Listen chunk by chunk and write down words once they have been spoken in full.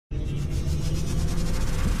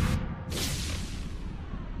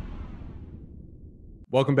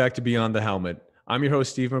Welcome back to Beyond the Helmet. I'm your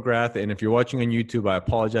host, Steve McGrath, and if you're watching on YouTube, I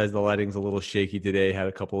apologize. The lighting's a little shaky today, had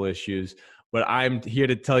a couple issues, but I'm here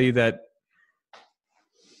to tell you that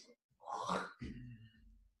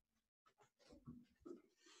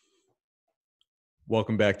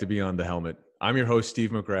welcome back to Beyond the Helmet. I'm your host, Steve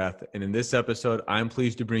McGrath, and in this episode, I'm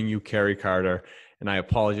pleased to bring you Kerry Carter, and I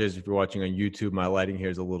apologize if you're watching on YouTube. My lighting here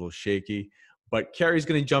is a little shaky. But Kerry's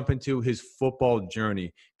going to jump into his football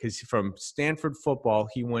journey because from Stanford football,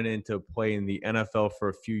 he went into play in the NFL for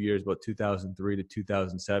a few years, about 2003 to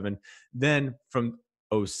 2007. Then from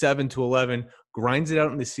 07 to 11, grinds it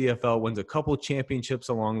out in the CFL, wins a couple of championships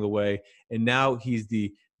along the way, and now he's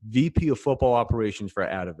the VP of football operations for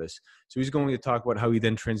Atavus. So he's going to talk about how he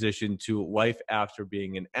then transitioned to life after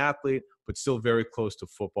being an athlete, but still very close to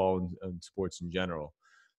football and sports in general.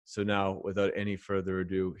 So now, without any further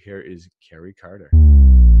ado, here is Kerry Carter.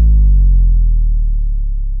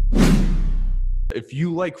 If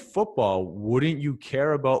you like football, wouldn't you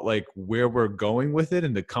care about like where we're going with it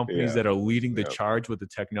and the companies that are leading the charge with the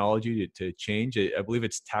technology to change it? I believe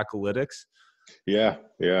it's Tacklytics. Yeah.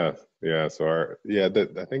 So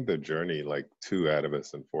I think the journey like to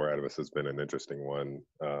Atavus and for Atavus has been an interesting one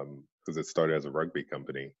because it started as a rugby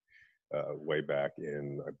company way back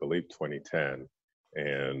in, I believe, 2010.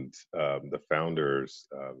 And the founders,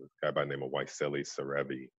 a guy by the name of Waiseli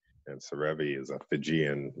Serevi, and Serevi is a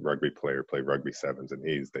Fijian rugby player, played rugby sevens, and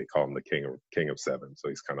they call him the king of sevens. So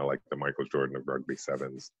he's kind of like the Michael Jordan of rugby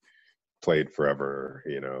sevens. Played forever,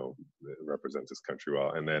 represents his country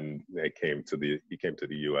well. And then he came to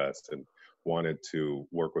the U.S. and wanted to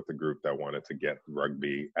work with a group that wanted to get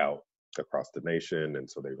rugby out across the nation, and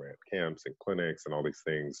so they ran camps and clinics and all these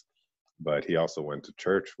things. But he also went to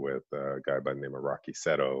church with a guy by the name of Rocky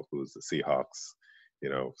Seto, who's the Seahawks,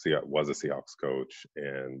 was a Seahawks coach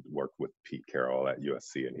and worked with Pete Carroll at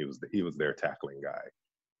USC, and he was their tackling guy.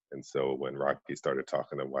 And so when Rocky started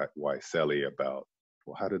talking to Waiseli about,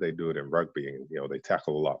 well, how do they do it in rugby? And they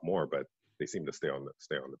tackle a lot more, but they seem to stay on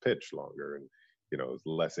the pitch longer, and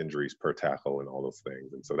less injuries per tackle and all those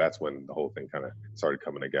things. And so that's when the whole thing kind of started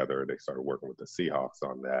coming together. They started working with the Seahawks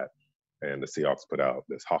on that. And the Seahawks put out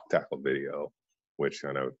this hawk tackle video, which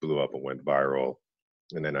kind of blew up and went viral.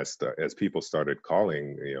 And then as people started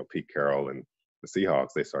calling, Pete Carroll and the Seahawks,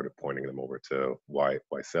 they started pointing them over to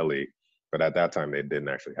Waiseli. But at that time, they didn't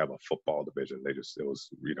actually have a football division. It was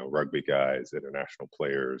rugby guys, international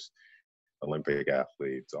players, Olympic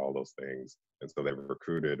athletes, all those things. And so they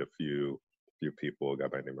recruited a few people, a guy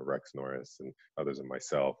by the name of Rex Norris and others and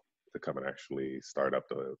myself, to come and actually start up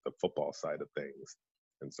the football side of things.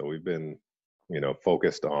 And so we've been,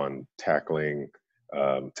 focused on tackling,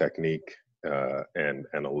 technique, and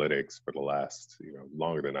analytics for the last,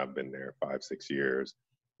 longer than I've been there, 5-6 years,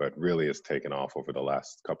 but really it's taken off over the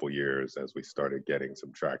last couple of years as we started getting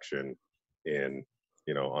some traction in,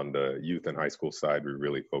 on the youth and high school side. We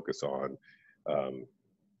really focus on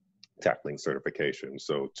tackling certification.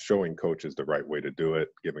 So showing coaches the right way to do it,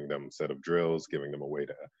 giving them a set of drills, giving them a way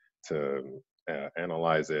to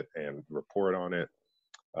analyze it and report on it.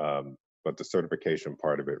 But the certification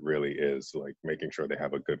part of it really is like making sure they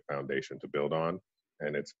have a good foundation to build on.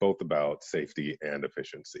 And it's both about safety and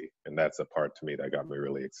efficiency. And that's a part to me that got me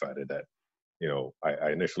really excited that,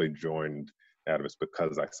 I initially joined Atavus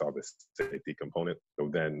because I saw this safety component. So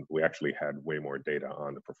then we actually had way more data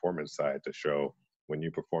on the performance side to show when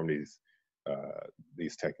you perform these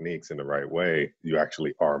techniques in the right way, you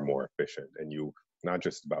actually are more efficient. And you not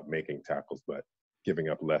just about making tackles, but giving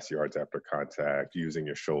up less yards after contact, using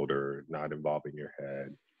your shoulder, not involving your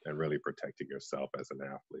head, and really protecting yourself as an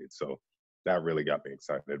athlete. So that really got me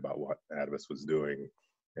excited about what Atavus was doing.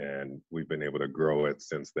 And we've been able to grow it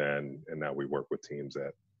since then. And now we work with teams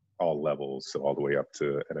at all levels, so all the way up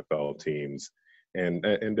to NFL teams, and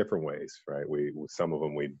in different ways, right? Some of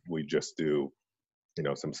them we just do,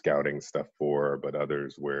 some scouting stuff for, but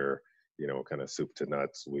others where, kind of soup to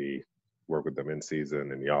nuts, we work with them in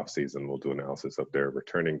season. In the off season, we'll do analysis of their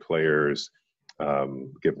returning players,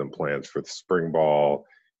 give them plans for the spring ball,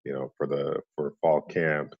 for fall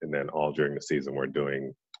camp, and then all during the season, we're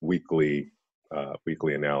doing weekly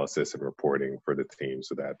analysis and reporting for the team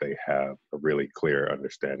so that they have a really clear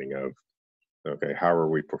understanding of, okay, how are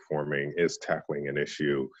we performing? Is tackling an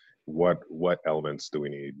issue? What elements do we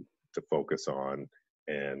need to focus on?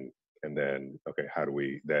 And then, okay, how do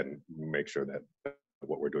we then make sure that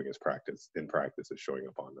what we're doing is in practice is showing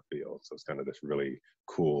up on the field? So it's kind of this really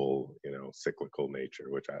cool, cyclical nature,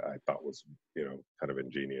 which I thought was, kind of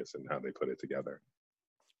ingenious in how they put it together.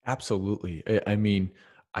 Absolutely. I mean,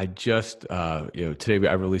 I just, today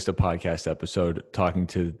I released a podcast episode talking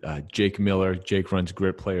to Jake Miller. Jake runs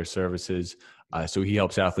Grit Player Services. So he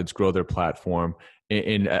helps athletes grow their platform.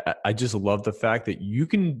 And I just love the fact that you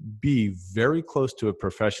can be very close to a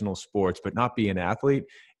professional sports, but not be an athlete.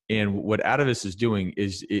 And what Atavus is doing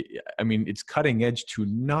is, it's cutting edge to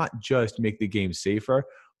not just make the game safer,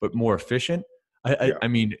 but more efficient. Yeah. I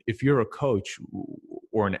mean, if you're a coach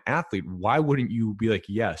or an athlete, why wouldn't you be like,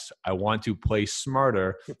 yes, I want to play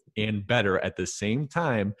smarter and better at the same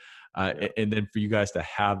time? And then for you guys to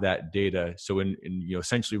have that data, so in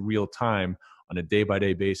essentially real time on a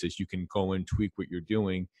day-by-day basis, you can go and tweak what you're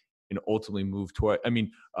doing and ultimately move toward.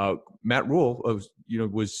 Matt Rule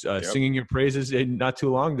was Yep. singing your praises not too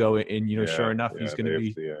long ago, and sure enough, he's going to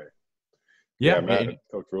be. FCA. Yeah,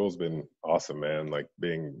 Coach Rule's been awesome, man. Like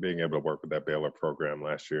being able to work with that Baylor program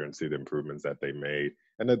last year and see the improvements that they made.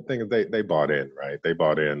 And the thing is, they bought in, right? They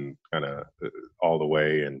bought in kind of all the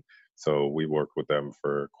way, and so we worked with them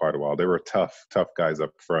for quite a while. They were tough guys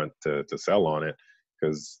up front to sell on it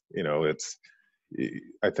because it's.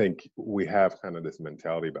 I think we have kind of this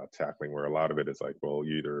mentality about tackling where a lot of it is like, well,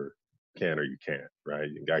 you either can or you can't, right?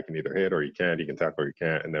 A guy can either hit or he can tackle or he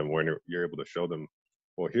can't. And then when you're able to show them,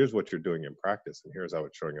 well, here's what you're doing in practice and here's how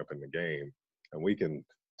it's showing up in the game. And we can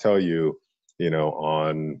tell you,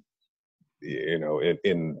 on,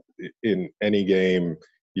 in any game,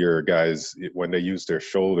 your guys, when they use their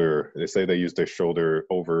shoulder, they say they use their shoulder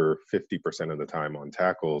over 50% of the time on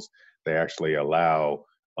tackles, they actually allow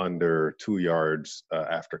under 2 yards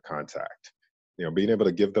after contact. Being able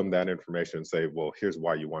to give them that information and say, well, here's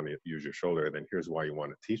why you want to use your shoulder, and then here's why you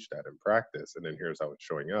want to teach that in practice, and then here's how it's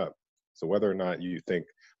showing up. So whether or not you think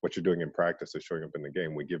what you're doing in practice is showing up in the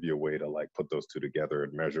game, we give you a way to like put those two together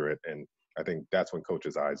and measure it. And I think that's when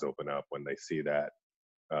coaches' eyes open up when they see that.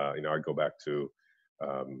 I go back to,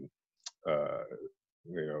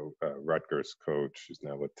 Rutgers coach who's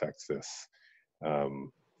now with Texas.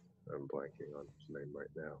 I'm blanking on his name right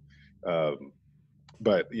now.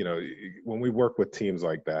 But when we work with teams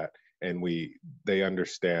like that, and they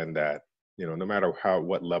understand that no matter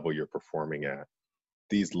what level you're performing at,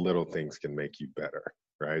 these little things can make you better,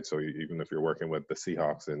 right? So even if you're working with the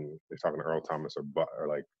Seahawks and they're talking to Earl Thomas or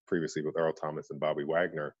like previously with Earl Thomas and Bobby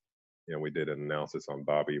Wagner, we did an analysis on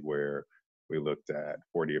Bobby where we looked at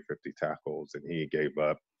 40 or 50 tackles, and he gave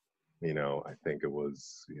up, I think it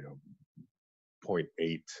was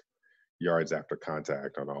 0.8 yards after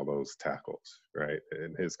contact on all those tackles, right?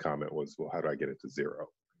 And his comment was, well, how do I get it to 0?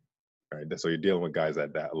 Right. So you're dealing with guys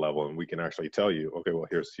at that level, and we can actually tell you, okay, well,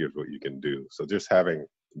 here's what you can do. So just having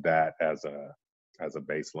that as a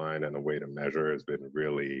baseline and a way to measure has been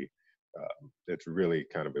really, it's really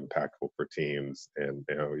kind of impactful for teams. And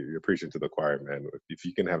you're preaching to the choir, man. If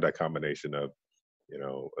you can have that combination of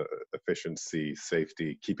efficiency,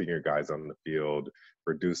 safety, keeping your guys on the field,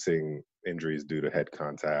 reducing injuries due to head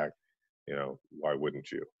contact, why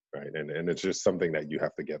wouldn't you? Right. And it's just something that you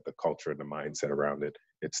have to get the culture and the mindset around it.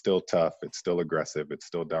 It's still tough. It's still aggressive. It's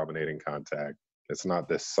still dominating contact. It's not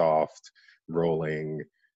this soft rolling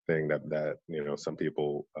thing that some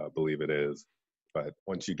people believe it is. But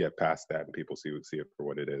once you get past that and people see it for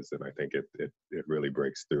what it is, then I think it really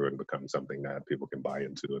breaks through and becomes something that people can buy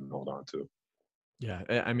into and hold on to. Yeah,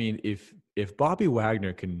 I mean, if Bobby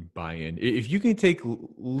Wagner can buy in, if you can take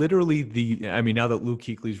literally now that Luke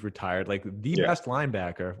Kuechly's retired, like the best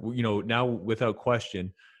linebacker, now without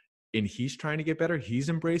question, and he's trying to get better, he's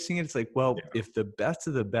embracing it. It's like, well, if the best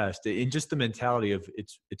of the best, in just the mentality of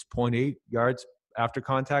it's 0.8 yards after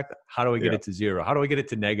contact, how do I get it to 0? How do I get it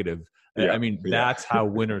to negative? That's how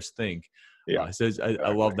winners think. So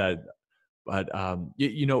I love that. But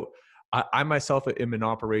I myself am an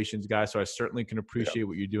operations guy, so I certainly can appreciate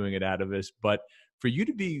what you're doing at Atavus. But for you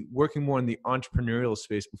to be working more in the entrepreneurial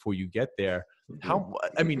space before you get there, how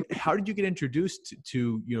did you get introduced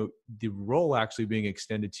to the role actually being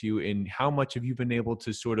extended to you, and how much have you been able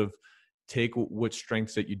to sort of take what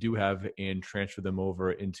strengths that you do have and transfer them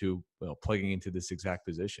over into plugging into this exact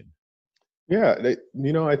position? Yeah,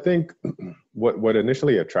 I think what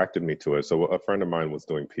initially attracted me to it. So a friend of mine was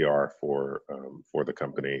doing PR for the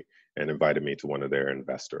company and invited me to one of their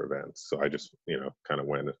investor events. So I just kind of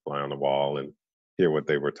went and fly on the wall and hear what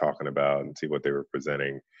they were talking about and see what they were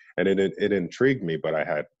presenting. And it intrigued me, but I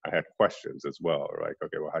had questions as well. Like,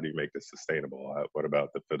 okay, well, how do you make this sustainable? What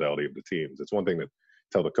about the fidelity of the teams? It's one thing to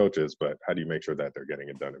tell the coaches, but how do you make sure that they're getting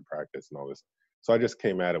it done in practice and all this? So I just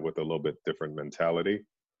came at it with a little bit different mentality.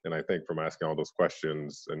 And I think from asking all those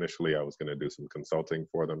questions, initially I was going to do some consulting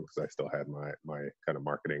for them because I still had my kind of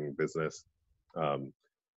marketing business.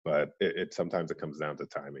 But it sometimes it comes down to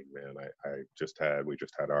timing, man. We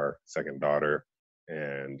just had our second daughter.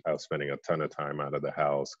 and I was spending a ton of time out of the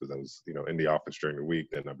house because I was, in the office during the week.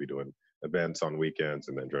 Then I'd be doing events on weekends,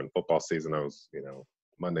 and then during football season, I was,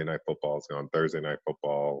 Monday night football is gone, Thursday night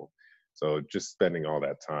football. So just spending all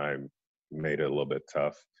that time made it a little bit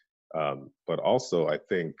tough. But also, I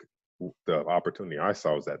think the opportunity I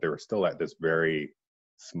saw was that they were still at this very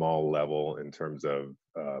small level in terms of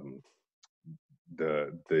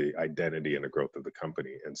the identity and the growth of the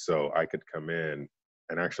company. And so I could come in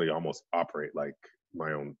and actually almost operate like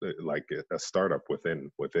my own, like a startup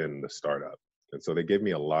within the startup. And so they gave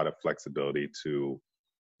me a lot of flexibility to,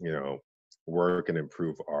 work and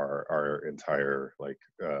improve our entire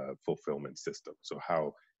fulfillment system. So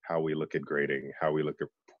how we look at grading, how we look at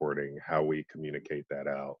reporting, how we communicate that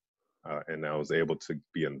out. And I was able to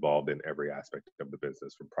be involved in every aspect of the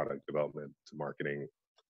business, from product development to marketing,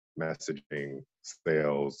 messaging,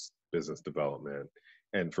 sales, business development.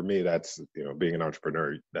 And for me, that's, being an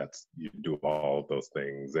entrepreneur, that's, you do all of those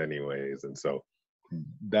things anyways. And so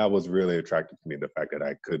that was really attractive to me, the fact that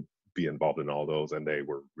I could be involved in all those, and they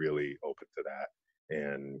were really open to that.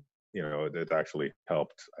 And, it actually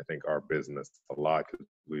helped, I think, our business a lot, because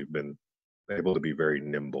we've been able to be very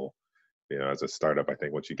nimble. As a startup, I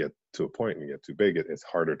think once you get to a point and you get too big, it's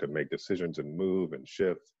harder to make decisions and move and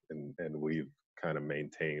shift. And we've kind of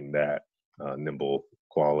maintained that nimble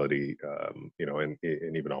quality,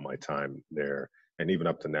 and even all my time there. And even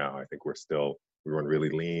up to now, I think we run really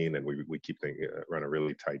lean, and we keep run a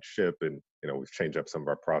really tight ship. And, we've changed up some of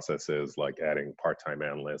our processes, like adding part-time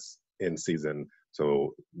analysts in season,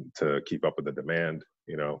 so to keep up with the demand,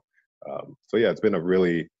 so yeah, it's been a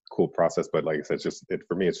really cool process. But like I said,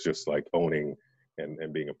 for me, it's just like owning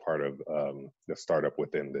and being a part of the startup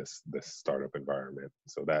within this startup environment.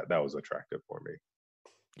 So that was attractive for me.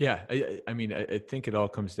 Yeah, I mean, I think it all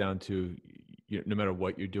comes down to, no matter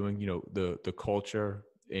what you're doing, the culture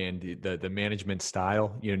and the management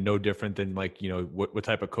style, no different than what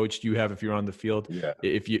type of coach do you have if you're on the field. Yeah.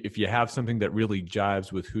 If you have something that really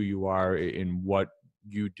jives with who you are and what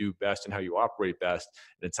you do best and how you operate best,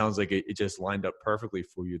 and it sounds like it just lined up perfectly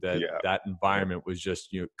for you, that environment was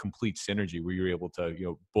just complete synergy where you're able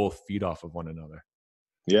to both feed off of one another.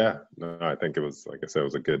 Yeah, no, I think it was, like I said,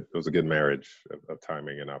 it was a good marriage of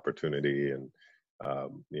timing and opportunity. And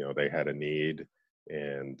they had a need,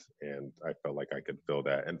 and I felt like I could fill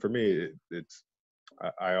that. And for me,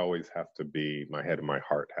 I always have to be, my head and my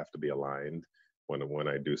heart have to be aligned when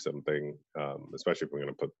I do something, especially if I'm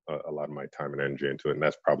going to put a lot of my time and energy into it. And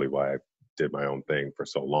that's probably why I did my own thing for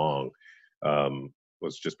so long.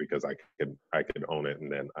 Was just because I could own it,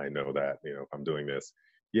 and then I know that if I'm doing this,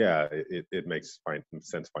 yeah, it makes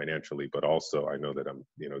sense financially, but also I know that I'm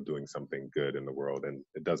doing something good in the world, and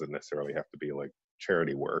it doesn't necessarily have to be like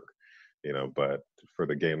charity work, but for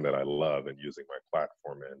the game that I love, and using my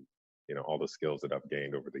platform and all the skills that I've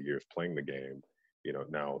gained over the years playing the game,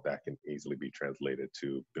 now that can easily be translated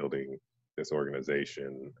to building this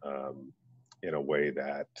organization in a way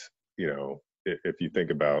that if you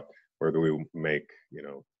think about whether we make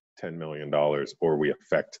 $10 million or we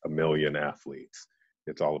affect 1 million athletes,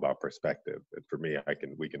 it's all about perspective. And for me,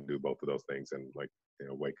 we can do both of those things, and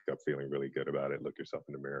wake up feeling really good about it, look yourself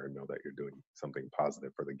in the mirror and know that you're doing something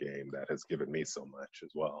positive for the game that has given me so much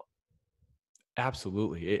as well.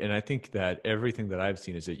 Absolutely. And I think that everything that I've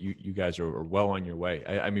seen is that you guys are well on your way.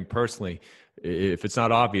 I mean, personally, if it's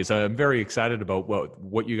not obvious, I'm very excited about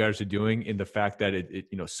what you guys are doing, in the fact that it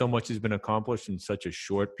so much has been accomplished in such a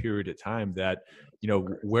short period of time that,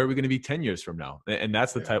 where are we going to be 10 years from now? And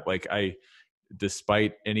that's the type,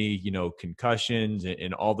 despite any, concussions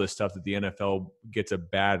and all the stuff that the NFL gets a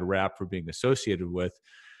bad rap for being associated with.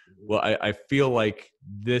 Well, I feel like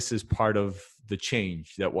this is part of the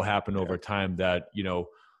change that will happen over time, that,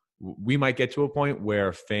 we might get to a point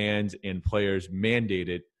where fans and players mandate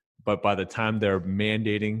it, but by the time they're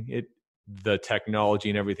mandating it, the technology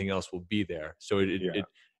and everything else will be there. So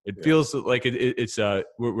it feels like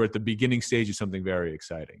we're at the beginning stage of something very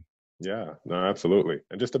exciting. Yeah, no, absolutely.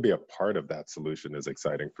 And just to be a part of that solution is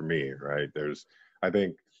exciting for me, right? I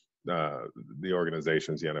think the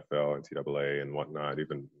organizations, the NFL, NCAA, and whatnot,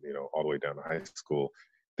 even all the way down to high school,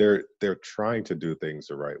 they're trying to do things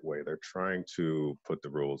the right way. They're trying to put the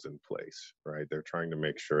rules in place, right? They're trying to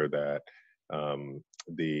make sure that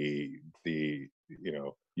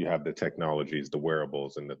you have the technologies, the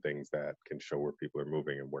wearables, and the things that can show where people are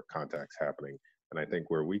moving and where contact's happening. And I think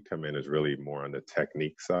where we come in is really more on the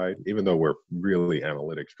technique side, even though we're really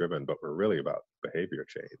analytics driven, but we're really about behavior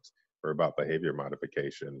change. We're about behavior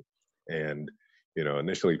modification. And,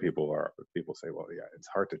 initially people say, well, yeah, it's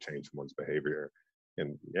hard to change someone's behavior.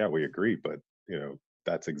 And yeah, we agree. But,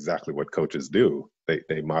 that's exactly what coaches do.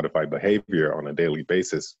 They modify behavior on a daily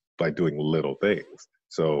basis by doing little things.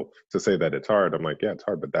 So to say that it's hard, I'm like, yeah, it's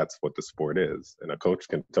hard, but that's what the sport is. And a coach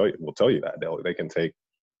will tell you that. They can take,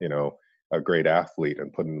 you know, a great athlete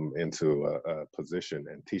and put them into a position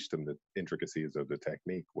and teach them the intricacies of the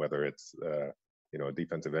technique, whether it's, you know, a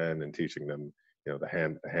defensive end and teaching them, you know, the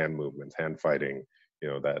hand movements, hand fighting, you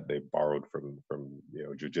know, that they borrowed from, you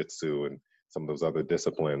know, jujitsu and some of those other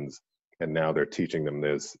disciplines. And now they're teaching them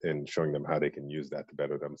this and showing them how they can use that to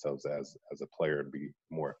better themselves as a player and be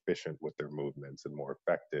more efficient with their movements and more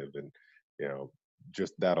effective. And, you know,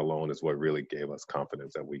 just that alone is what really gave us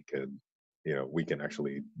confidence that we could, you know, we can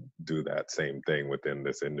actually do that same thing within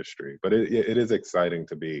this industry. But it is exciting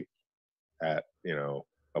to be at, you know,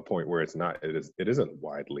 a point where it isn't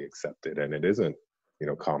widely accepted and it isn't, you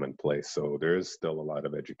know, commonplace. So there is still a lot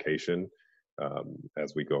of education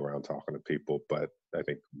as we go around talking to people, but I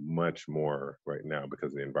think much more right now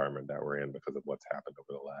because of the environment that we're in, because of what's happened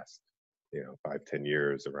over the last, you know, 5-10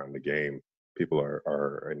 years around the game. People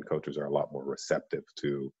and coaches are a lot more receptive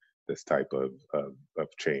to this type of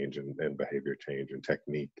change and behavior change and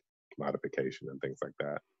technique modification and things like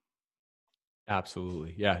that.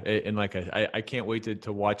 Absolutely. Yeah. And like, I can't wait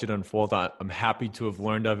to watch it unfold. I'm happy to have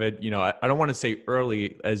learned of it. You know, I don't want to say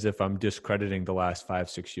early as if I'm discrediting the last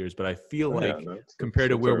 5-6 years, but I feel like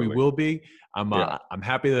compared to where we will be, I'm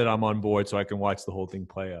happy that I'm on board so I can watch the whole thing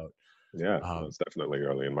play out. Yeah. It's definitely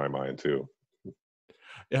early in my mind too.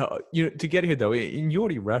 You know, to get here though, and you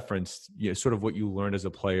already referenced, you know, sort of what you learned as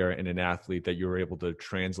a player and an athlete that you were able to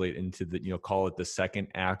translate into the, you know, call it the second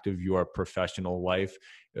act of your professional life.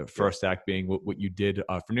 First act being what you did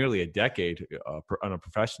for nearly a decade on a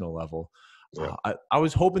professional level. Yeah. I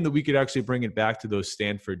was hoping that we could actually bring it back to those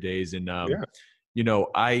Stanford days, and you know,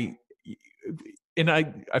 I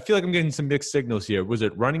feel like I'm getting some mixed signals here. Was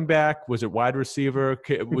it running back? Was it wide receiver?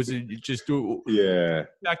 Was it just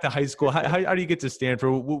back to high school? How do you get to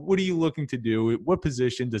Stanford? What are you looking to do? What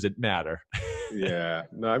position does it matter? Yeah,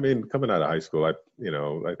 no, I mean, coming out of high school, I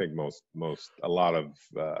think a lot of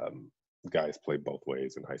guys play both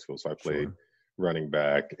ways in high school. So I played running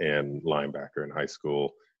back and linebacker in high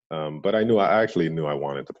school. But I actually knew I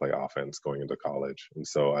wanted to play offense going into college. And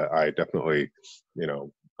so I definitely, you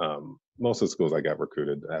know, most of the schools I got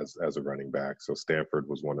recruited as a running back. So Stanford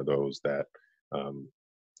was one of those that,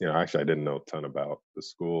 you know, actually I didn't know a ton about the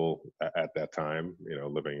school at that time, you know,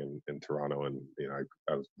 living in Toronto, and, you know,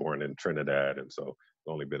 I was born in Trinidad. And so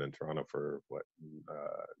I've only been in Toronto for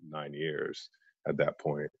 9 years at that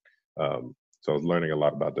point. So I was learning a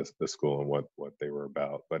lot about the school and what they were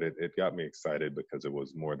about, but it got me excited because it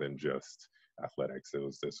was more than just athletics. It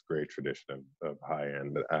was this great tradition of high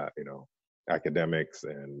end, you know, academics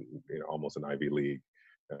and, you know, almost an Ivy League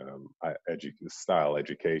style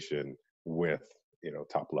education with, you know,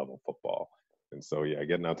 top level football. And so, yeah,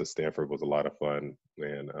 getting out to Stanford was a lot of fun,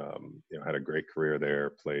 and, you know, had a great career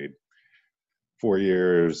there. Played 4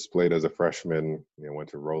 years, played as a freshman, you know, went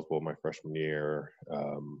to Rose Bowl my freshman year.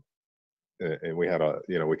 And we had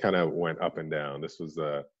we kind of went up and down. This was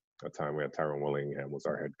a time we had Tyrone Willingham was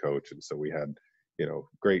our head coach. And so we had, you know,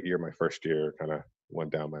 great year my first year, kind of went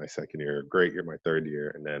down my second year, great year my third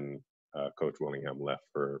year. And then Coach Willingham left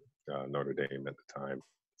for Notre Dame at the time.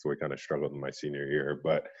 So we kind of struggled in my senior year.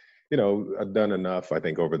 But, you know, I've done enough, I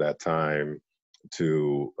think, over that time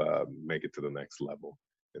to make it to the next level.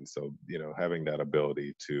 And so, you know, having that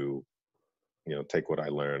ability to, you know, take what I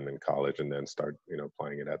learned in college and then start, you know,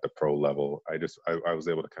 playing it at the pro level. I was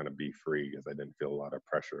able to kind of be free because I didn't feel a lot of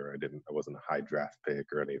pressure. I wasn't a high draft pick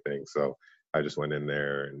or anything. So I just went in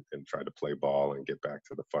there and tried to play ball and get back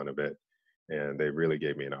to the fun of it. And they really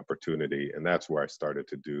gave me an opportunity. And that's where I started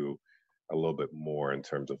to do a little bit more in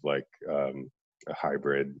terms of like a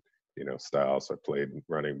hybrid, you know, style. So I played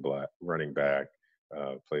running back,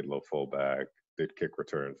 played low fullback, did kick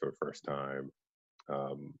return for the first time.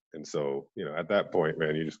 And so, you know, at that point,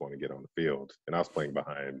 man, you just want to get on the field. And I was playing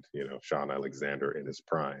behind, you know, Sean Alexander in his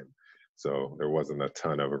prime. So there wasn't a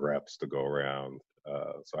ton of reps to go around.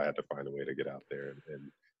 So I had to find a way to get out there,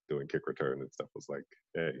 and doing kick return and stuff was like,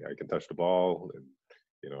 hey, I can touch the ball and,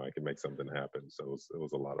 you know, I can make something happen. So it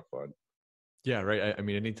was a lot of fun. Yeah, right. I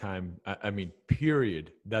mean, anytime, I mean,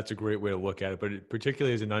 period. That's a great way to look at it. But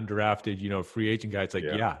particularly as an undrafted, you know, free agent guy, it's like,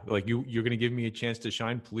 like you're going to give me a chance to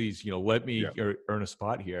shine, please, you know, let me earn a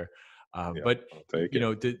spot here. But, you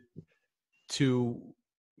know,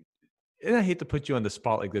 and I hate to put you on the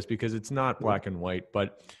spot like this because it's not black and white,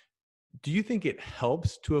 but do you think it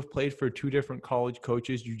helps to have played for two different college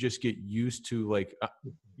coaches? You just get used to like,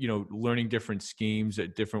 you know, learning different schemes,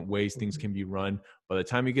 at different ways things can be run by the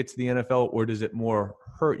time you get to the NFL, or does it more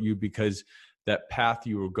hurt you because that path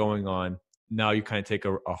you were going on, now you kind of take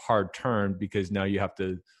a hard turn because now you have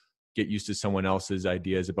to get used to someone else's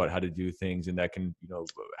ideas about how to do things, and that can,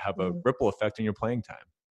 have a ripple effect on your playing time.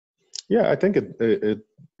 Yeah, I think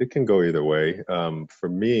it can go either way. For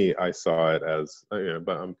me, I saw it as,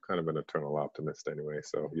 but I'm kind of an eternal optimist anyway,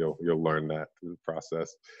 so you'll learn that through the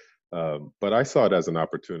process. But I saw it as an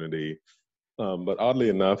opportunity. But oddly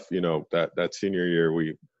enough, that senior year,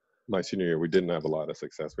 my senior year, we didn't have a lot of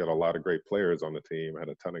success. We had a lot of great players on the team, had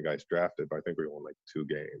a ton of guys drafted, but I think we won like 2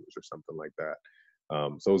 games or something like that.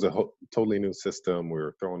 So it was a totally new system. We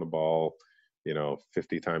were throwing the ball,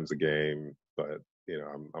 50 times a game, but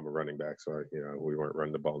I'm a running back, so we weren't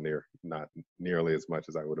running the ball not nearly as much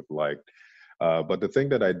as I would have liked. But the thing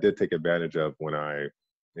that I did take advantage of when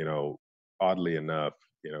oddly enough,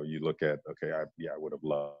 you look at, okay, I would have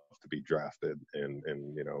loved to be drafted and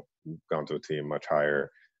gone to a team much higher.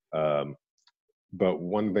 But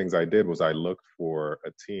one of the things I did was I looked for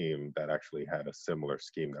a team that actually had a similar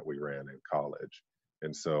scheme that we ran in college.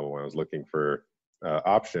 And so when I was looking for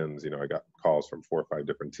options, I got calls from 4 or 5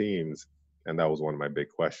 different teams. And that was one of my big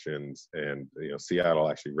questions. And, Seattle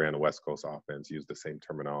actually ran a West Coast offense, used the same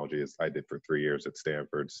terminology as I did for 3 years at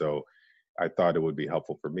Stanford. So I thought it would be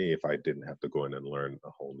helpful for me if I didn't have to go in and learn a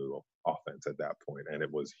whole new offense at that point. And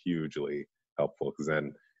it was hugely helpful because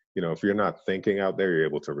then, if you're not thinking out there, you're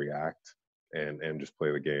able to react and just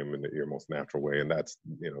play the game in your most natural way. And that's,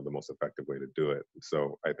 the most effective way to do it.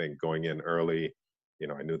 So I think going in early,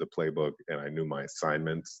 I knew the playbook and I knew my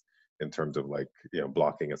assignments in terms of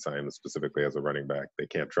blocking assignments specifically as a running back. They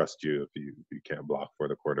can't trust you if you can't block for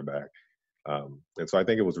the quarterback. And so I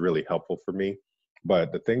think it was really helpful for me.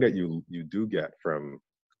 But the thing that you do get from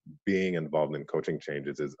being involved in coaching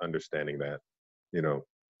changes is understanding that,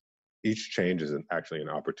 each change is actually an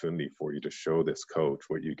opportunity for you to show this coach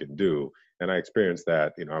what you can do. And I experienced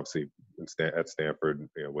that, obviously at Stanford,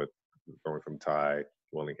 with going from Ty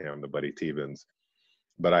Willingham to Buddy Tevens.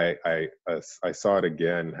 But I saw it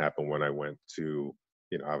again happen when I went to,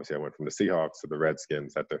 obviously I went from the Seahawks to the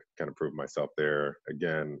Redskins, had to kind of prove myself there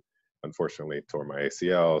again. Unfortunately, tore my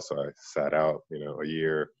ACL, so I sat out, a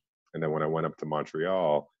year. And then when I went up to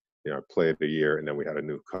Montreal, I played a year, and then we had a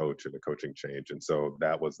new coach and a coaching change. And so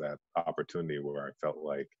that was that opportunity where I felt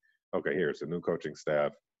like, okay, here's a new coaching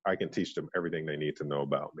staff. I can teach them everything they need to know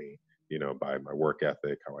about me, by my work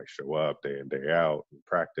ethic, how I show up day in, day out, and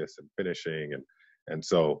practice and finishing. And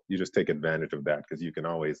so you just take advantage of that because you can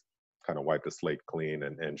always kind of wipe the slate clean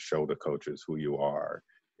and show the coaches who you are,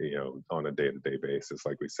 on a day-to-day basis.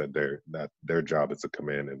 Like we said, their job is to come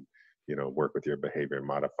in and, work with your behavior and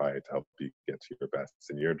modify it to help you get to your best.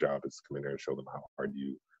 And your job is to come in there and show them how hard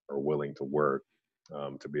you are willing to work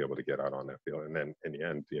to be able to get out on that field. And then in the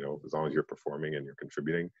end, as long as you're performing and you're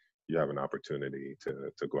contributing, you have an opportunity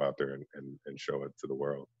to go out there and show it to the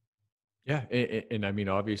world. Yeah. And I mean,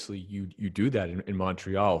 obviously you do that in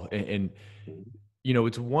Montreal, and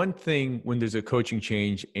it's one thing when there's a coaching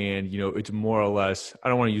change and, it's more or less, I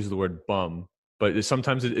don't want to use the word bum, but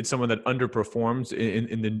sometimes it's someone that underperforms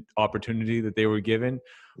in the opportunity that they were given.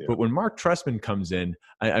 Yeah. But when Mark Trestman comes in,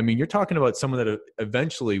 I mean, you're talking about someone that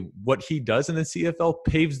eventually what he does in the CFL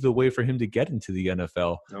paves the way for him to get into the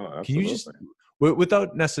NFL. Oh, absolutely. Can you just,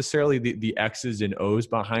 without necessarily the X's and O's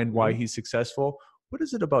behind why he's successful, what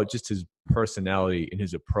is it about just his personality and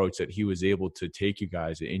his approach that he was able to take you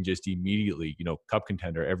guys and just immediately, cup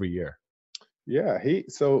contender every year? Yeah,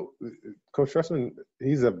 Coach Trestman,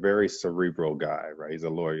 he's a very cerebral guy, right? He's a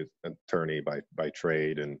lawyer, attorney by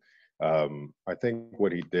trade. And I think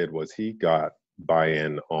what he did was he got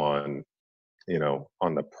buy-in on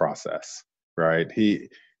the process, right?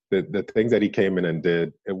 The things that he came in and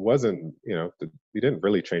did, it wasn't, he didn't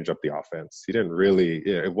really change up the offense. He didn't really,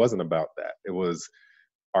 it wasn't about that. It was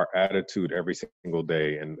our attitude every single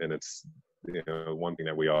day. And it's, one thing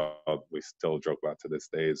that we still joke about to this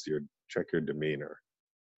day is check your demeanor,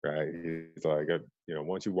 right? He's like,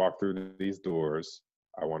 once you walk through these doors,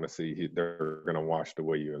 I want to see they're going to watch the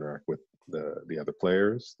way you interact with the other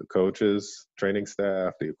players, the coaches, training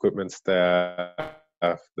staff, the equipment staff,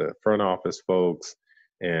 the front office folks,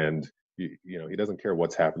 and he doesn't care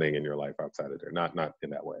what's happening in your life outside of there. Not in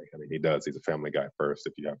that way. I mean, he does. He's a family guy first.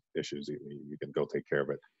 If you have issues, you can go take care of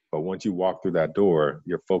it. But once you walk through that door,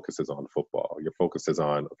 your focus is on football. Your focus is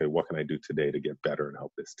on, okay, what can I do today to get better and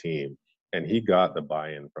help this team? And he got the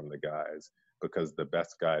buy-in from the guys because the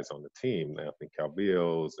best guys on the team, Anthony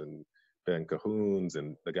Calvillos and Ben Cahoons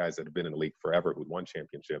and the guys that have been in the league forever who won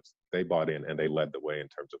championships, they bought in and they led the way in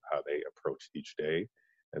terms of how they approached each day.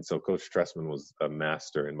 And so Coach Trestman was a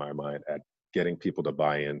master in my mind at getting people to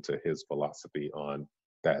buy into his philosophy on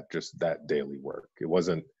that daily work. It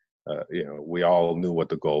wasn't we all knew what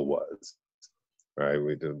the goal was, right?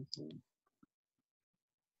 We did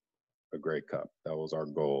a Grey Cup. That was our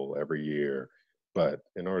goal every year. But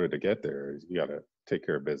in order to get there, you got to take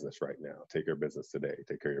care of business right now. Take care of business today.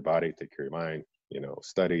 Take care of your body. Take care of your mind.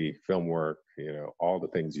 Study, film work. All the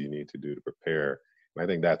things you need to do to prepare. And I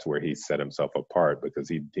think that's where he set himself apart, because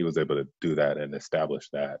he was able to do that and establish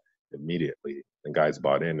that immediately. And guys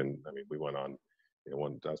bought in, and I mean, we went on. That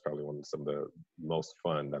was probably some of the most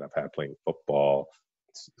fun that I've had playing football.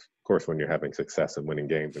 Of course, when you're having success and winning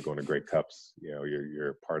games and going to Grey Cups,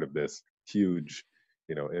 you're part of this huge,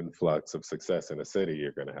 influx of success in a city.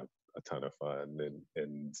 You're going to have a ton of fun,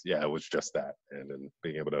 and yeah, it was just that. And then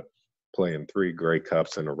being able to play in 3 Grey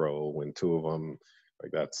Cups in a row, win 2 of them,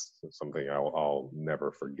 like that's something I'll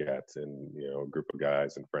never forget. And a group of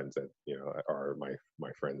guys and friends that are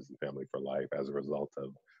my friends and family for life as a result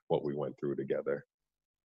of what we went through together.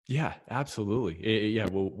 Yeah, absolutely. Yeah,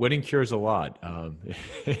 well, winning cures a lot. Not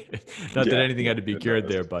that anything had to be cured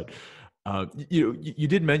there, but you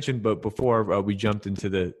did mention, but before we jumped into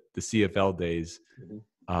the CFL days,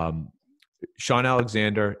 Sean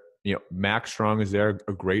Alexander, Max Strong is there,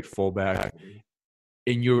 a great fullback,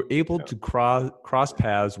 and you're able to cross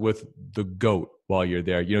paths with the GOAT while you're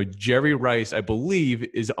there. Jerry Rice, I believe,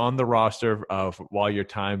 is on the roster while your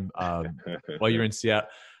time while you're in Seattle.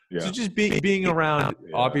 Yeah. So just being around,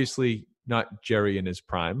 obviously not Jerry in his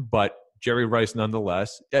prime, but Jerry Rice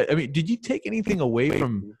nonetheless. I mean, did you take anything away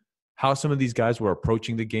from how some of these guys were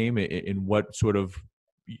approaching the game, and what sort of,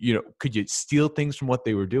 could you steal things from what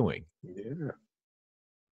they were doing? Yeah.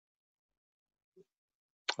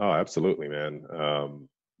 Oh, absolutely, man.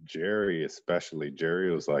 Jerry, especially,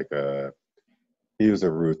 Jerry was he was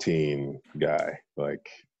a routine guy. The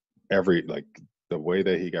way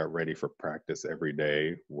that he got ready for practice every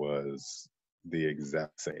day was the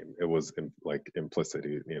exact same. It was implicit.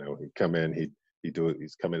 He'd come in, he'd do it.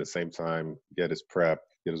 He's come in at the same time, get his prep,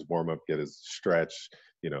 get his warm up, get his stretch.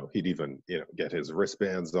 He'd even get his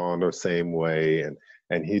wristbands on the same way,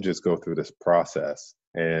 and he'd just go through this process.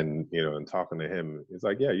 And and talking to him, he's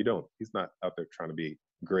like, yeah, he's not out there trying to be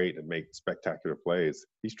great and make spectacular plays.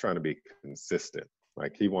 He's trying to be consistent.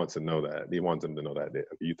 Like, he wants to know that. He wants them to know that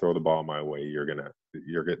if you throw the ball my way,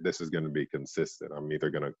 this is gonna be consistent. I'm either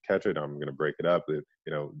gonna catch it, or I'm gonna break it up. The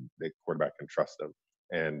quarterback can trust him.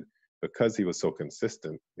 And because he was so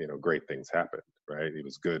consistent, great things happened, right? He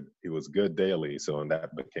was good daily, and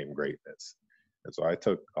that became greatness. And so I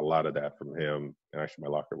took a lot of that from him. And actually, my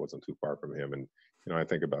locker wasn't too far from him. And I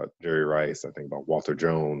think about Jerry Rice, I think about Walter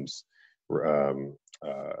Jones, Randall.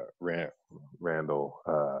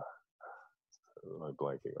 I'm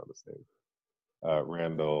blanking on his name.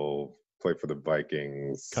 Randall played for the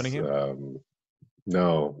Vikings. Cunningham?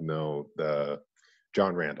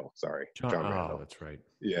 John Randall. Sorry, John Randall. Oh, that's right.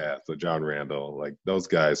 Yeah, so John Randall, like those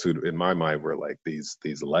guys who, in my mind, were like these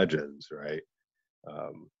legends, right?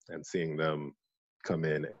 And seeing them come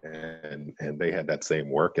in and they had that same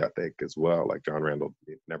work ethic as well. Like John Randall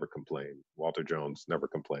never complained. Walter Jones never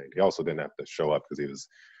complained. He also didn't have to show up because he was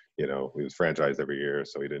franchised every year,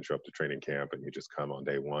 so he didn't show up to training camp, and he just come on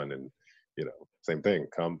day one and, same thing,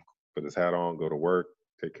 come, put his hat on, go to work,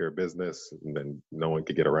 take care of business, and then no one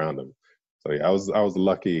could get around him. So yeah, I was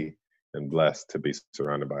lucky and blessed to be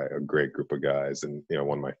surrounded by a great group of guys. And,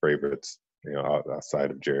 one of my favorites, outside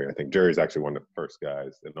of Jerry, I think Jerry's actually one of the first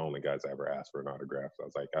guys and the only guys I ever asked for an autograph. So I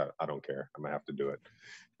was like, I don't care. I'm gonna have to do it.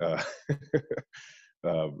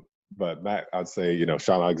 But Matt, I'd say,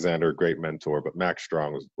 Sean Alexander, great mentor, but Max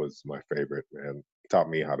Strong was my favorite, man. Taught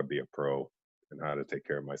me how to be a pro and how to take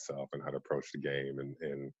care of myself and how to approach the game and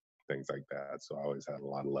things like that. So I always had a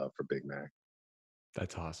lot of love for Big Mac.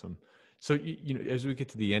 That's awesome. So, as we get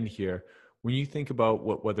to the end here, when you think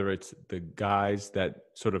about whether it's the guys that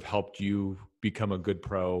sort of helped you become a good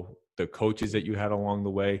pro, the coaches that you had along the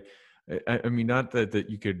way, I mean, not that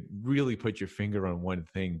you could really put your finger on one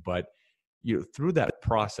thing, but through that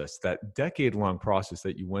process, that decade-long process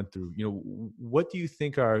that you went through, what do you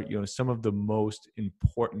think are, some of the most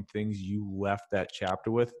important things you left that chapter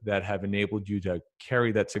with that have enabled you to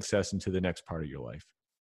carry that success into the next part of your life?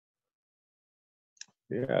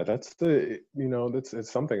 Yeah, that's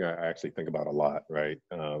it's something I actually think about a lot, right?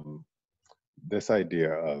 This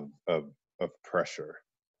idea of pressure,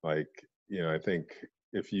 like, I think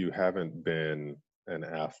if you haven't been an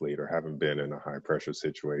athlete or haven't been in a high pressure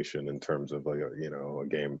situation in terms of a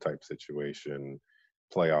game type situation,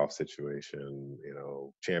 playoff situation,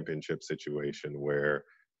 championship situation where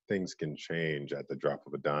things can change at the drop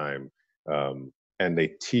of a dime. And they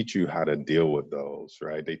teach you how to deal with those,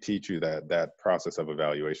 right? They teach you that process of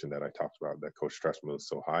evaluation that I talked about, that Coach Tressman was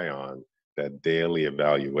so high on, that daily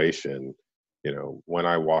evaluation, when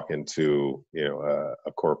I walk into,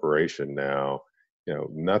 a corporation now,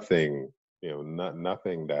 nothing,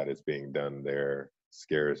 nothing that is being done there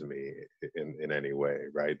scares me in any way,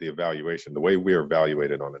 right? The evaluation, the way we're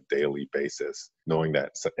evaluated on a daily basis, knowing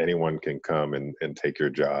that anyone can come and take your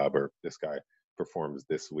job, or this guy performs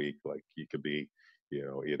this week, like you could be,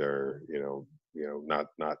 either,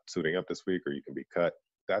 not suiting up this week, or you can be cut.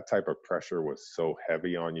 That type of pressure was so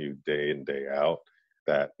heavy on you day in, day out,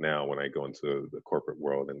 that now when I go into the corporate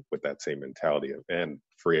world and with that same mentality and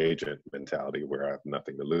free agent mentality where I have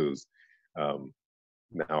nothing to lose,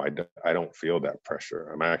 now I don't feel that pressure.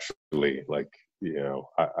 I'm actually like,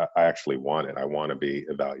 I actually want it. I want to be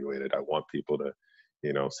evaluated. I want people to,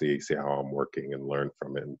 see how I'm working and learn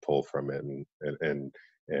from it and pull from it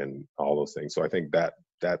and all those things. So I think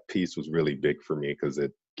that piece was really big for me, because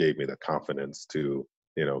it gave me the confidence to,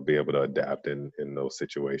 be able to adapt in those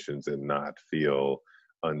situations and not feel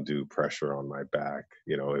undue pressure on my back.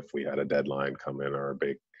 If we had a deadline come in, or a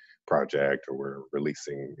big project, or we're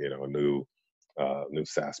releasing, a new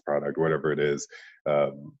SaaS product, whatever it is,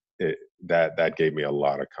 that gave me a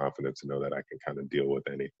lot of confidence to know that I can kind of deal with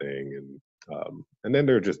anything. And then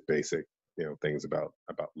there are just basic, things about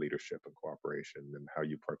leadership and cooperation, and how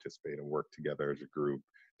you participate and work together as a group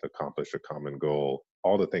to accomplish a common goal.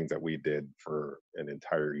 All the things that we did for an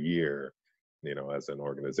entire year, as an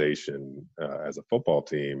organization, as a football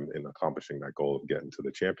team, in accomplishing that goal of getting to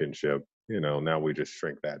the championship, now we just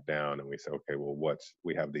shrink that down and we say, okay, well,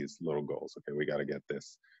 we have these little goals. Okay, we got to get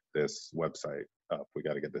this website up. We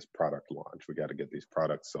got to get this product launched. We got to get these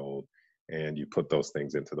products sold. And you put those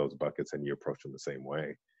things into those buckets and you approach them the same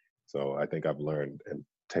way. So I think I've learned and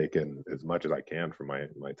taken as much as I can from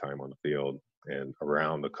my time on the field and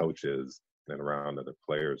around the coaches and around the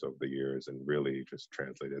players over the years, and really just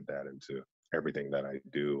translated that into everything that I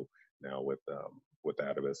do now with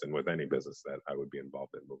Atavus and with any business that I would be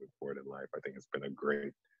involved in moving forward in life. I think it's been a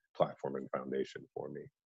great platform and foundation for me.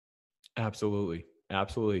 Absolutely.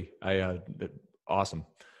 Awesome.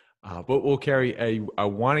 But we'll Kerry, I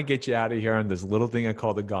want to get you out of here on this little thing I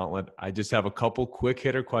call the gauntlet. I just have a couple quick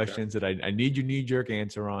hitter questions that I need your knee-jerk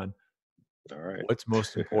answer on. All right. What's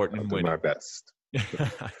most important in winning? I'll do my best.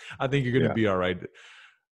 I think you're going to be all right.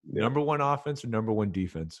 Yeah. Number one offense or number one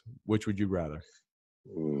defense? Which would you rather?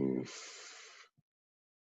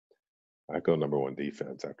 I go number one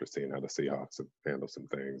defense after seeing how the Seahawks have handled some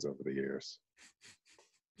things over the years.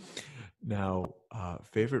 Now,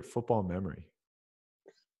 favorite football memory?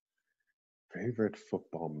 Favorite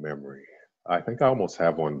football memory. I think I almost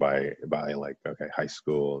have one by like, okay, high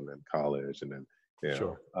school and then college and then,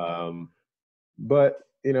 Sure. But,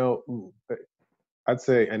 I'd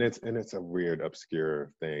say, and it's a weird,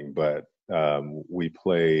 obscure thing, but we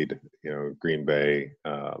played, Green Bay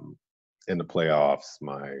in the playoffs.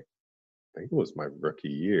 I think it was my rookie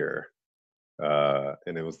year,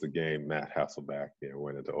 and it was the game Matt Hasselbeck,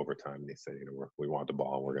 went into overtime, and he said, we want the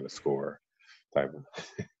ball, and we're going to score. Type of,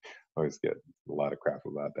 always get a lot of crap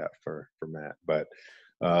about that for Matt, but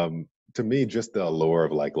to me, just the allure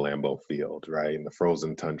of like Lambeau Field, right? And the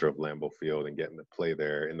frozen tundra of Lambeau Field and getting to play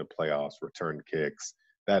there in the playoffs, return kicks.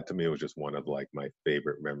 That to me was just one of like my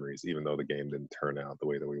favorite memories, even though the game didn't turn out the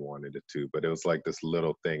way that we wanted it to. But it was like this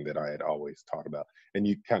little thing that I had always talked about. And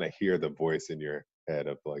you kind of hear the voice in your head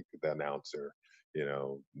of like the announcer,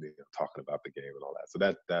 talking about the game and all that. So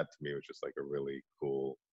that to me was just like a really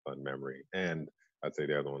cool, fun memory. And I'd say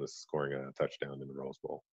the other one is scoring a touchdown in the Rose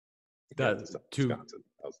Bowl. That's Wisconsin.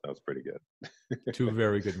 That was pretty good. Two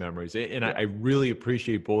very good memories. And I really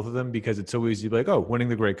appreciate both of them, because it's so easy to be like, oh, winning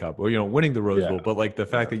the Grey Cup or, winning the Rose Bowl. But like the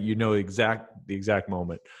fact that the exact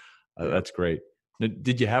moment, that's great. Now,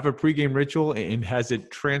 did you have a pregame ritual, and has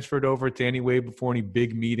it transferred over to any way before any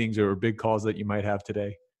big meetings or big calls that you might have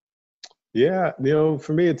today? Yeah.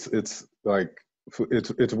 For me, it's like,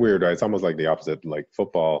 it's weird, right? It's almost like the opposite. Like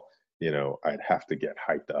football, I'd have to get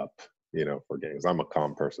hyped up, for games. I'm a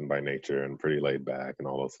calm person by nature and pretty laid back and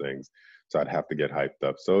all those things. So I'd have to get hyped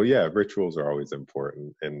up. So yeah, rituals are always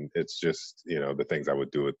important. And it's just, the things I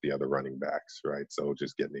would do with the other running backs, right? So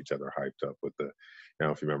just getting each other hyped up with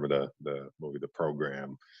if you remember the movie, The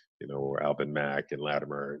Program, where Alvin Mack and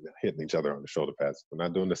Latimer hitting each other on the shoulder pads. We're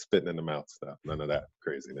not doing the spitting in the mouth stuff. None of that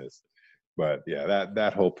craziness. But yeah,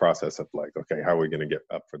 that whole process of like, okay, how are we going to get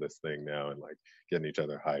up for this thing now, and like getting each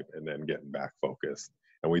other hyped and then getting back focused.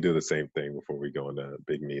 And we do the same thing before we go into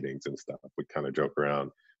big meetings and stuff. We kind of joke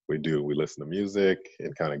around. We listen to music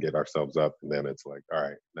and kind of get ourselves up. And then it's like, all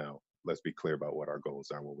right, now let's be clear about what our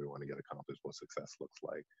goals are, what we want to get accomplished, what success looks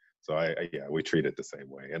like. So we treat it the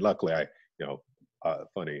same way. And luckily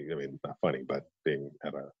funny. I mean, not funny, but being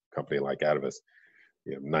at a company like Atavus,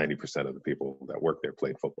 90% of the people that work there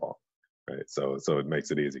played football, right? So it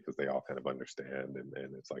makes it easy because they all kind of understand,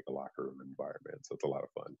 and it's like a locker room environment. So it's a lot of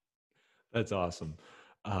fun. That's awesome.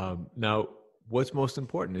 Now, what's most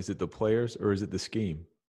important? Is it the players or is it the scheme?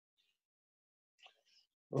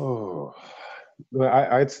 Oh, well,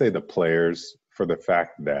 I'd say the players, for the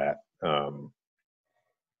fact that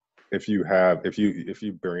if you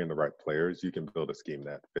bring in the right players, you can build a scheme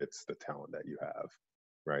that fits the talent that you have,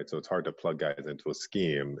 right? So it's hard to plug guys into a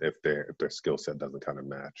scheme if their skill set doesn't kind of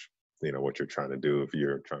match, what you're trying to do. If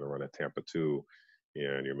you're trying to run a Tampa 2,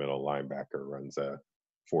 and your middle linebacker runs a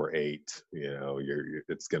 4-8,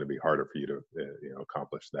 it's going to be harder for you to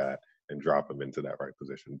accomplish that and drop them into that right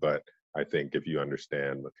position. But I think if you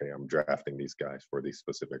understand, okay, I'm drafting these guys for these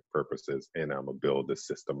specific purposes, and I'm gonna build this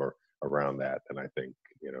system around that, and I think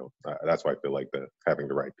that's why I feel like having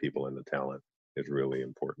the right people and the talent is really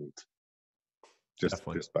important. Just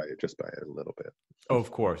Definitely. just by a little bit. Oh,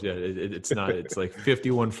 of course. Yeah. It's not, it's like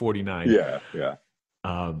 51-49. Yeah.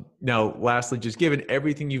 Now, lastly, just given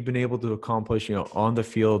everything you've been able to accomplish, on the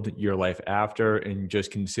field, your life after, and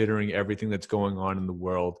just considering everything that's going on in the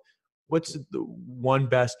world, what's the one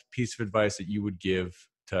best piece of advice that you would give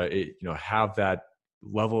to, have that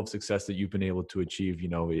level of success that you've been able to achieve,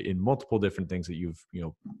 in multiple different things that you've,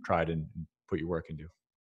 tried and put your work into?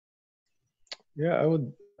 Yeah,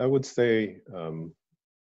 I would say,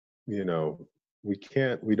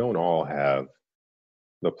 we don't all have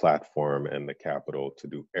the platform and the capital to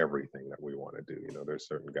do everything that we want to do. There's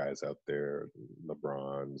certain guys out there,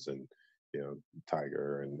 LeBrons and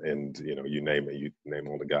Tiger and you name it. You name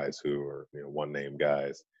all the guys who are one name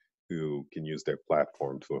guys who can use their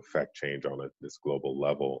platform to affect change on this global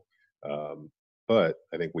level. But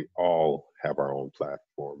I think we all have our own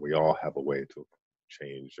platform. We all have a way to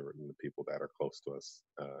change the people that are close to us,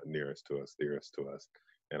 nearest to us, dearest to us.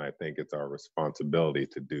 And I think it's our responsibility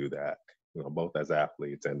to do that, both as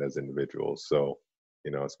athletes and as individuals. So,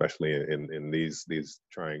 especially in these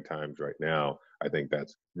trying times right now, I think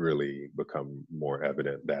that's really become more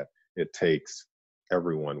evident that it takes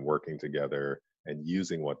everyone working together and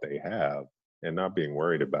using what they have and not being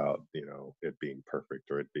worried about, it being perfect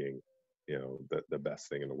or it being, the best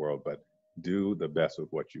thing in the world, but do the best with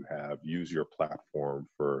what you have, use your platform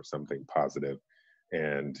for something positive,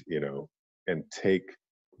 and, and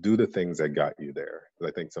do the things that got you there. I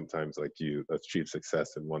think sometimes like you achieve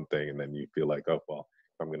success in one thing and then you feel like, oh, well,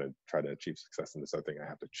 if I'm going to try to achieve success in this other thing, I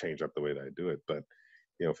have to change up the way that I do it. But,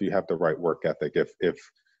 if you have the right work ethic, if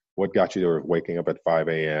what got you there, waking up at 5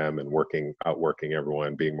 a.m. and outworking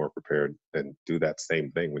everyone, being more prepared, then do that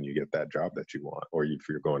same thing when you get that job that you want, or if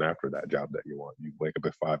you're going after that job that you want, you wake up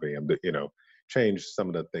at 5 a.m. to, change some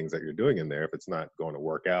of the things that you're doing in there. If it's not going to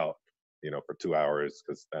work out, for 2 hours,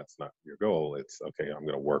 because that's not your goal. It's okay, I'm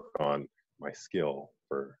going to work on my skill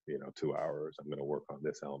for, 2 hours. I'm going to work on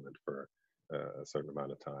this element for a certain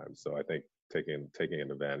amount of time. So I think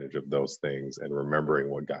taking advantage of those things and remembering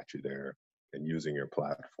what got you there and using your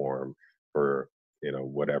platform for,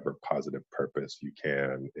 whatever positive purpose you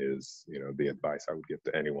can is, the advice I would give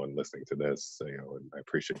to anyone listening to this, and I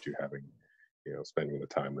appreciate you having, spending the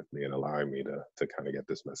time with me and allowing me to kind of get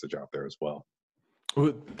this message out there as well.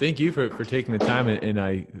 Well, thank you for taking the time. And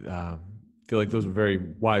I feel like those were very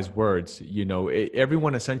wise words.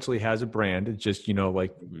 Everyone essentially has a brand. It's just,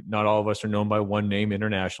 like not all of us are known by one name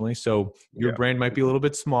internationally. So your brand might be a little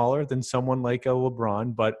bit smaller than someone like a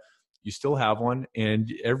LeBron, but you still have one.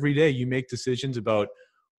 And every day you make decisions about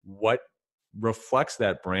what reflects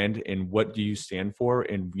that brand and what do you stand for,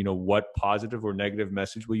 and, what positive or negative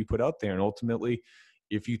message will you put out there. And ultimately,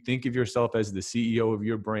 if you think of yourself as the CEO of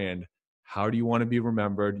your brand, how do you want to be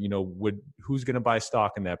remembered? Who's going to buy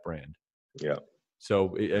stock in that brand? Yeah.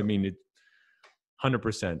 So, I mean,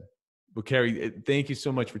 100%. But Kerry, thank you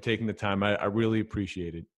so much for taking the time. I really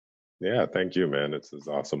appreciate it. Yeah. Thank you, man. It's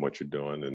awesome what you're doing. And